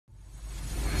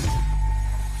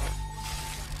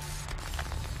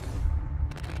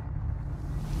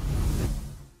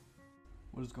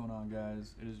going on,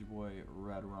 guys? It is your boy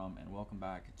REDYUM, and welcome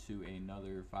back to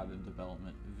another FiveM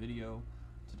development video.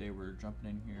 Today we're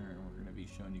jumping in here and we're going to be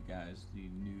showing you guys the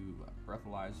new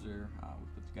breathalyzer we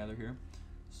put together here.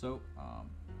 So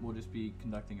we'll just be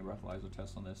conducting a breathalyzer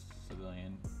test on this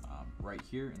civilian right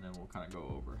here, and then we'll kind of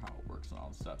go over how it works and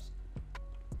all the steps.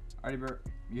 Alrighty, Bert,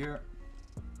 you here?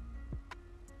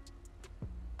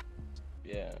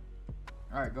 Yeah.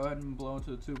 Alright, go ahead and blow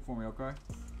into the tube for me, okay?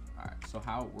 Alright, so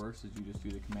how it works is you just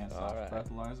do the command /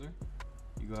 breathalyzer.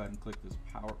 You go ahead and click this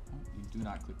power. You do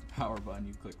not click the power button,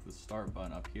 you click the start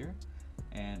button up here,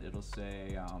 and it'll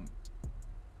say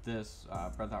this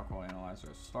breath alcohol analyzer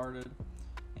has started,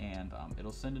 and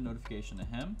it'll send a notification to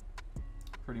him,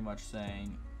 pretty much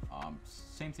saying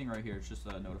same thing right here. It's just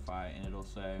a notify, and it'll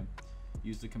say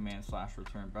use the command /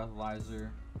 return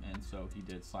breathalyzer, and so he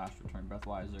did / return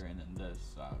breathalyzer, and then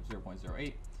this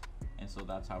 0.08, and so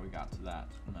that's how we got to that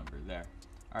number there.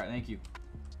 All right, thank you.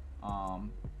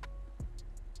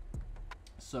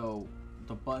 So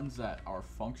the buttons that are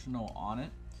functional on it,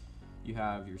 you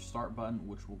have your start button,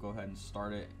 which will go ahead and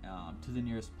start it to the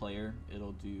nearest player.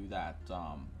 It'll do that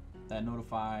that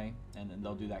notify, and then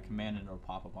they'll do that command, and it'll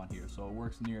pop up on here. So it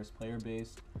works nearest player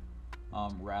based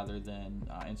rather than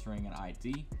entering an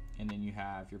ID. And then you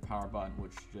have your power button,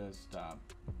 which just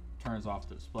turns off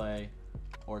the display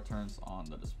or turns on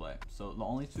the display. So the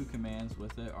only two commands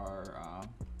with it are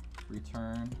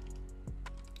return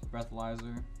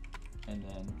breathalyzer and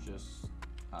then just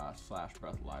 /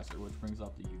 breathalyzer, which brings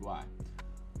up the UI.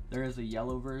 There is a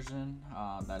yellow version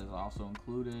that is also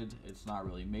included. It's not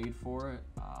really made for it,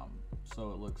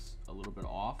 so it looks a little bit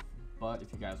off, but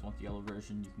if you guys want the yellow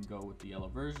version, you can go with the yellow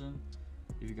version.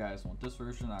 If you guys want this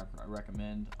version, I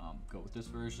recommend go with this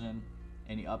version.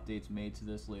 Any updates made to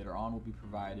this later on will be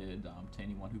provided to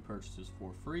anyone who purchases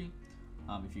for free.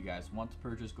 If you guys want to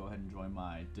purchase, go ahead and join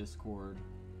my Discord.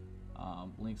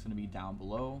 Link's going to be down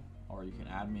below, or you can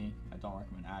add me. I don't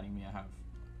recommend adding me. I have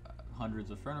hundreds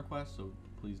of friend requests, so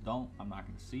please don't. I'm not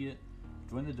going to see it.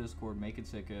 Join the Discord, make a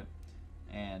ticket,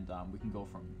 and we can go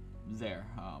from there.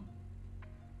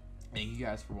 Thank you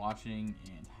guys for watching,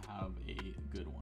 and have a good one.